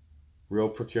real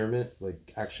procurement,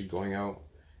 like actually going out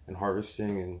and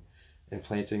harvesting and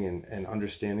planting and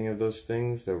understanding of those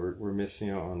things, that we're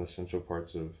missing out on essential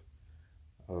parts of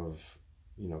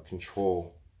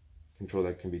control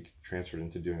that can be transferred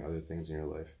into doing other things in your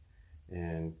life.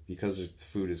 And because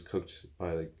food is cooked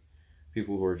by like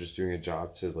people who are just doing a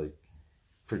job to like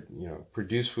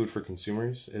produce food for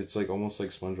consumers, it's like almost like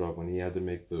SpongeBob when he had to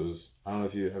make those. I don't know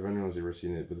if anyone's ever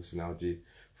seen it, but this analogy,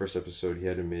 first episode, he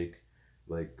had to make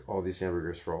like all these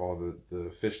hamburgers for all the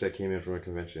fish that came in from a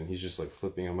convention. He's just like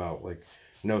flipping them out, like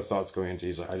no thoughts going into.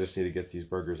 He's like, I just need to get these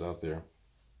burgers out there.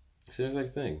 Same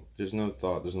exact thing. There's no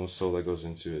thought. There's no soul that goes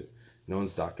into it. No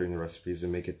one's doctoring the recipes to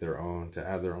make it their own, to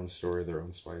add their own story, their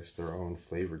own spice, their own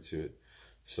flavor to it.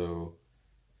 So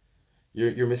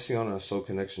you're missing out on a soul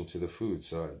connection to the food.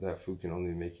 So that food can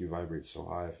only make you vibrate so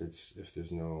high if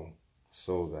there's no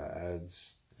soul that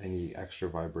adds any extra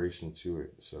vibration to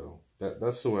it. So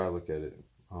that's the way I look at it.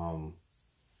 Um,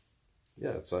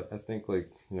 yeah, so I think like,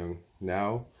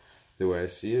 now the way I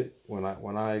see it, when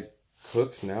I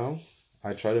cook now,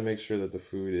 I try to make sure that the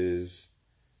food is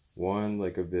one,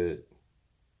 like a bit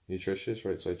nutritious,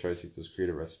 right? So I try to take those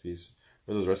creative recipes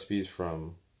or those recipes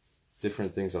from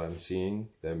different things that I'm seeing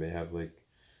that may have like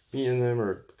meat in them,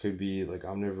 or could be like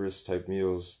omnivorous type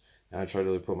meals, and I try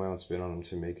to like put my own spin on them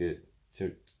to make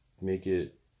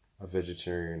it a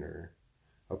vegetarian or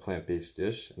a plant-based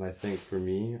dish. And I think for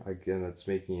me, again, that's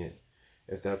making it,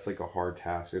 if that's like a hard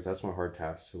task, if that's my hard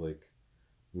task to like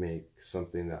make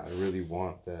something that I really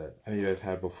want, that I mean I've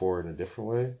had before in a different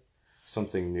way,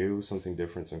 something new, something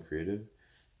different, some creative,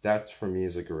 that's for me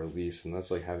is like a release, and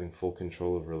that's like having full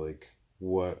control over like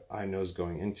what I know is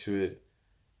going into it,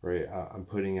 right? I'm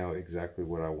putting out exactly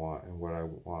what I want and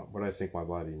what I think my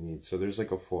body needs. So there's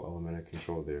like a full element of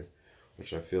control there,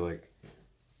 which I feel like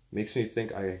makes me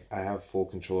think I have full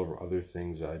control over other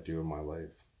things that I do in my life.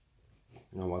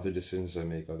 Other decisions I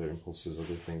make, other impulses,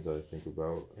 other things that I think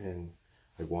about and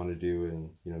I want to do, and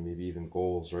maybe even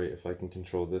goals, right? If I can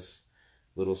control this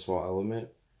little small element,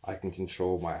 I can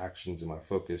control my actions and my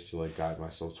focus to like guide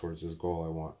myself towards this goal I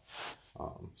want.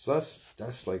 So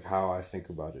that's like how I think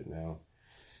about it now.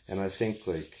 And I think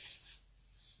like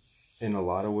in a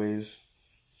lot of ways,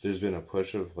 there's been a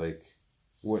push of like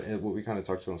what we kind of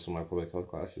talked about in some of my public health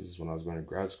classes when I was going to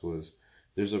grad school is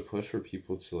there's a push for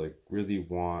people to like really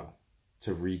want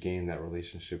to regain that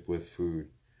relationship with food,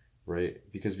 right?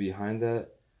 Because behind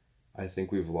that, I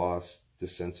think we've lost the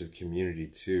sense of community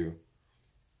too.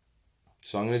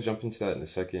 So I'm going to jump into that in a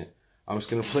second. I'm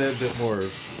just going to play a bit more of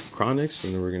Chronix,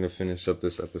 and then we're going to finish up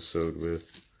this episode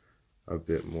with a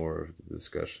bit more of the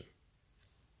discussion.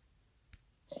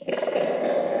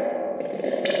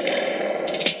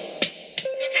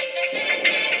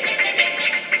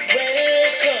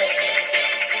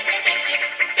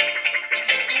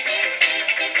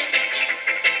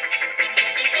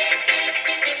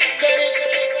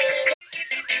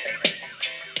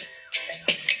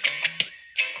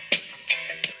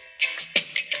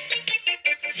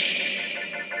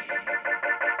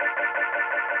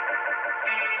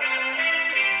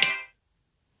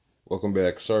 Welcome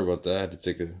back. Sorry about that. I had to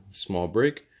take a small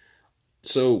break.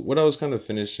 So what I was kind of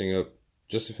finishing up,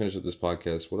 just to finish up this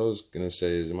podcast, what I was going to say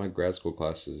is in my grad school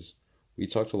classes, we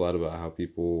talked a lot about how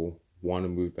people want to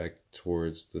move back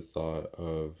towards the thought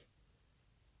of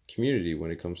community when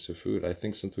it comes to food. I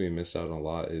think something we miss out on a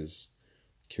lot is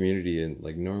community, and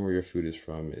like knowing where your food is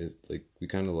from. Is like we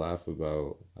kind of laugh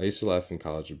about, I used to laugh in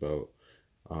college about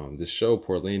this show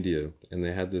Portlandia, and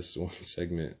they had this one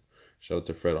segment, shout out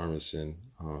to Fred Armisen.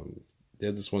 They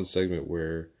had this one segment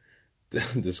where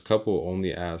this couple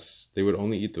only asked, they would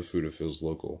only eat the food if it was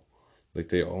local. Like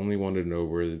they only wanted to know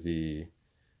where the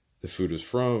food was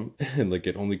from, and like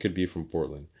it only could be from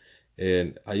Portland.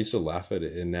 And I used to laugh at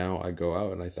it, and now I go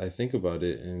out and I think about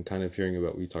it, and kind of hearing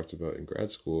about what we talked about in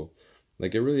grad school,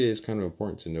 like it really is kind of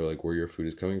important to know like where your food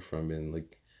is coming from, and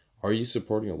like, are you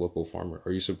supporting a local farmer?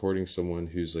 Are you supporting someone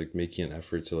who's like making an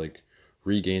effort to like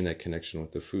regain that connection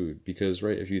with the food? Because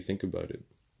right, if you think about it,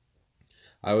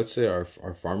 I would say our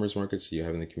farmers markets that you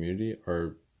have in the community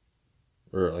are,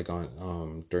 or like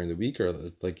on during the week, are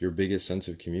like your biggest sense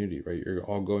of community, right? You're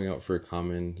all going out for a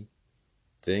common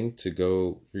thing to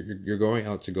go. You're going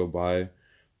out to go buy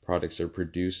products that are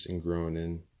produced and grown,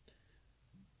 and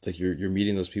like you're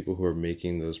meeting those people who are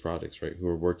making those products, right? Who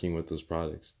are working with those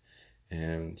products,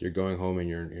 and you're going home and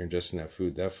you're ingesting that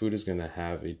food. That food is gonna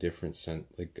have a different scent,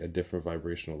 like a different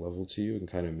vibrational level to you, and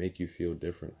kind of make you feel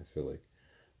different. I feel like,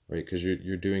 right? Because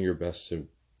you're doing your best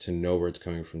to know where it's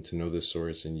coming from, to know the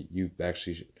source, and you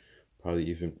actually probably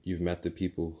even you've met the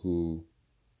people who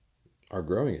are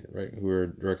growing it, right? Who are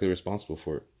directly responsible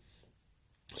for it.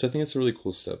 So I think it's a really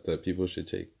cool step that people should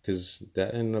take, because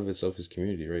that in and of itself is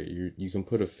community, right? You can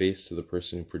put a face to the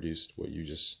person who produced what you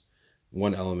just,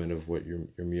 one element of what your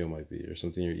meal might be or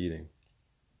something you're eating.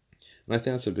 And I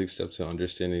think that's a big step to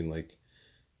understanding, like,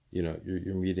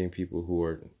 you're meeting people who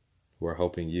are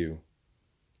helping you,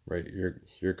 right?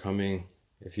 You're coming,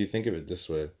 if you think of it this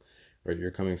way, right?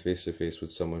 You're coming face to face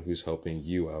with someone who's helping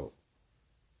you out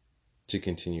to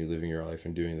continue living your life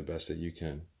and doing the best that you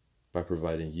can by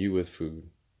providing you with food,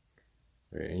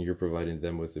 right? And you're providing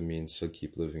them with the means to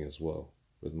keep living as well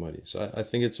with money. So I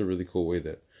think it's a really cool way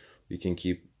that we can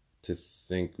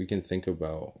think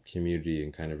about community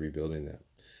and kind of rebuilding that.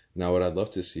 Now, what I'd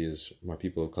love to see is my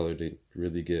people of color, they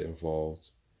really get involved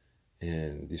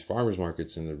in these farmers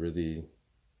markets in a really,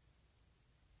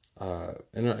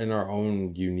 in our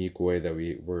own unique way that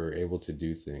we were able to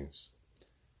do things.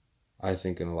 I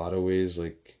think in a lot of ways,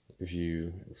 like if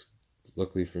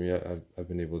luckily for me, I've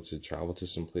been able to travel to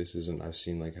some places, and I've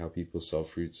seen like how people sell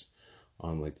fruits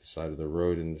on like the side of the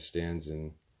road in the stands,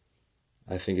 and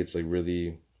I think it's like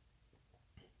really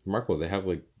remarkable. They have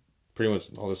like pretty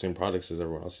much all the same products as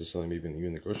everyone else is selling, maybe even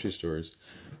in the grocery stores,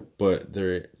 but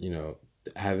they're,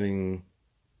 having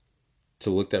to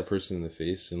look that person in the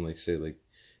face and like say like,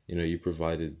 you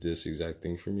provided this exact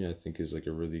thing for me, I think is like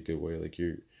a really good way. Like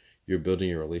you're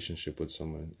building a relationship with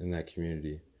someone in that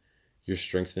community. You're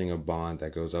strengthening a bond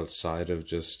that goes outside of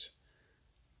just,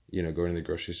 going to the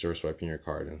grocery store, swiping your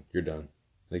card, and you're done.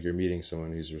 Like you're meeting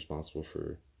someone who's responsible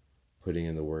for putting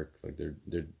in the work. Like they're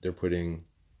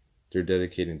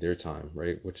dedicating their time,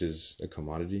 right? Which is a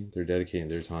commodity. They're dedicating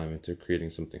their time into creating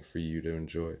something for you to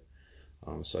enjoy.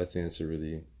 So I think it's a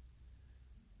really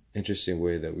interesting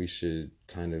way that we should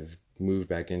kind of move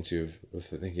back into of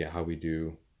thinking how we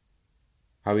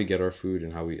get our food,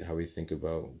 and how we think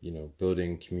about,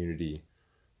 building community,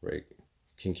 right?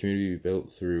 Can community be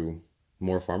built through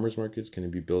more farmers markets? Can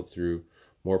it be built through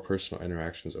more personal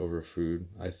interactions over food?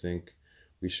 I think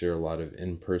we share a lot of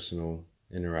impersonal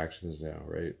interactions now,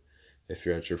 right? If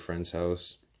you're at your friend's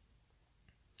house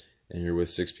and you're with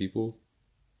 6 people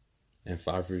and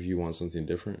 5 of you want something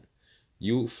different,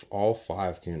 you all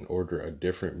 5 can order a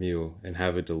different meal and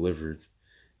have it delivered,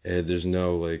 and there's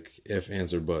no like ifs,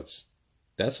 ands, or buts.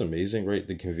 That's amazing, right?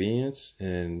 The convenience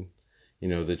and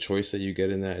the choice that you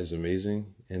get in that is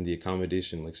amazing, and the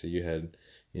accommodation. Like say you had,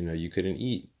 you couldn't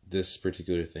eat this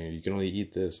particular thing, or you can only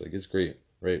eat this. Like it's great,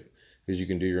 right? Because you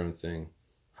can do your own thing.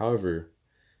 However,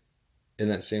 in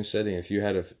that same setting, if you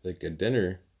had a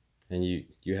dinner and you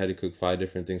had to cook 5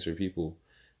 different things for people,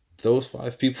 those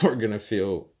 5 people are going to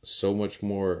feel so much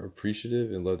more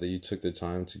appreciative and love that you took the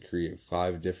time to create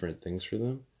 5 different things for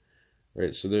them,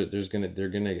 right? So they're going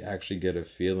to actually get a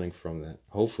feeling from that,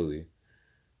 hopefully,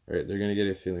 right? They're going to get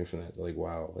a feeling from that. Like,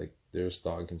 wow, like there's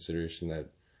thought and consideration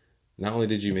that not only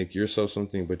did you make yourself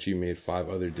something, but you made 5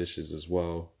 other dishes as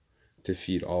well to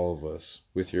feed all of us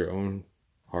with your own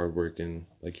hard work and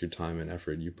like your time and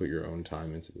effort. You put your own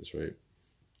time into this, right?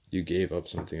 You gave up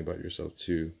something about yourself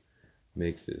to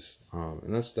make this,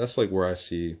 and that's like where I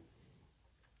see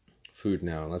food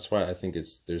now, and that's why I think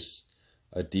there's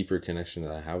a deeper connection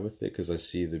that I have with it, because I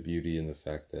see the beauty in the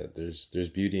fact that there's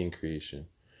beauty in creation,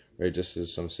 right? Just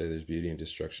as some say there's beauty in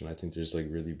destruction, I think there's like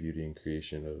really beauty in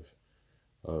creation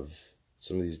of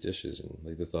some of these dishes, and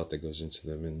like the thought that goes into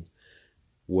them, and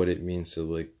what it means to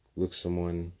like look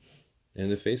someone in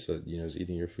the face that is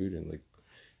eating your food, and like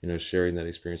sharing that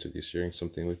experience with you, sharing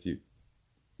something with you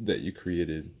that you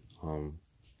created,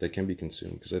 that can be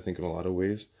consumed. Because I think in a lot of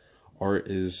ways art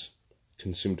is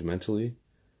consumed mentally,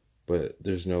 but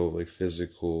there's no like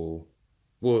physical,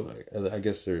 well, I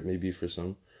guess there may be for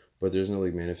some, but there's no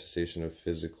like manifestation of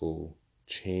physical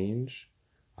change,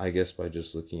 I guess, by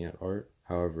just looking at art.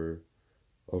 However,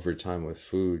 over time with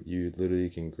food, you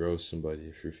literally can grow somebody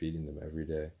if you're feeding them every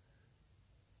day,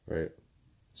 right?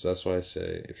 So that's why I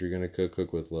say, if you're going to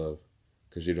cook with love,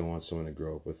 because you don't want someone to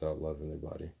grow up without love in their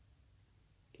body.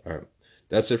 All right,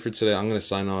 that's it for today. I'm going to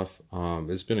sign off.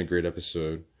 It's been a great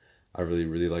episode. I really,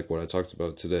 really like what I talked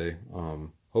about today.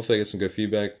 Hopefully I get some good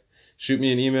feedback. Shoot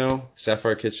me an email,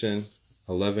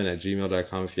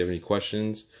 sapphirekitchen11@gmail.com if you have any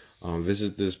questions.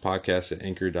 Visit this podcast at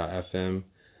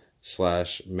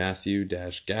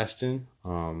anchor.fm/Matthew-Gaston.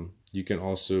 You can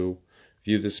also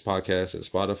view this podcast at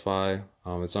Spotify.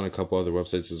 It's on a couple other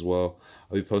websites as well.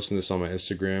 I'll be posting this on my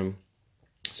Instagram,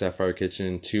 Sapphire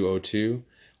Kitchen 202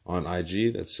 on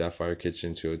IG. That's Sapphire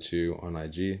Kitchen 202 on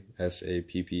IG.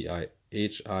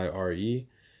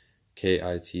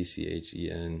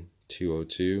 SAPPIHIREKITCHEN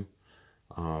 202.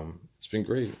 It's been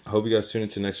great. I hope you guys tune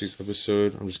into next week's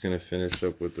episode. I'm just going to finish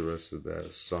up with the rest of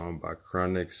that song by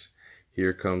Chronixx,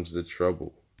 Here Comes the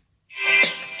Trouble.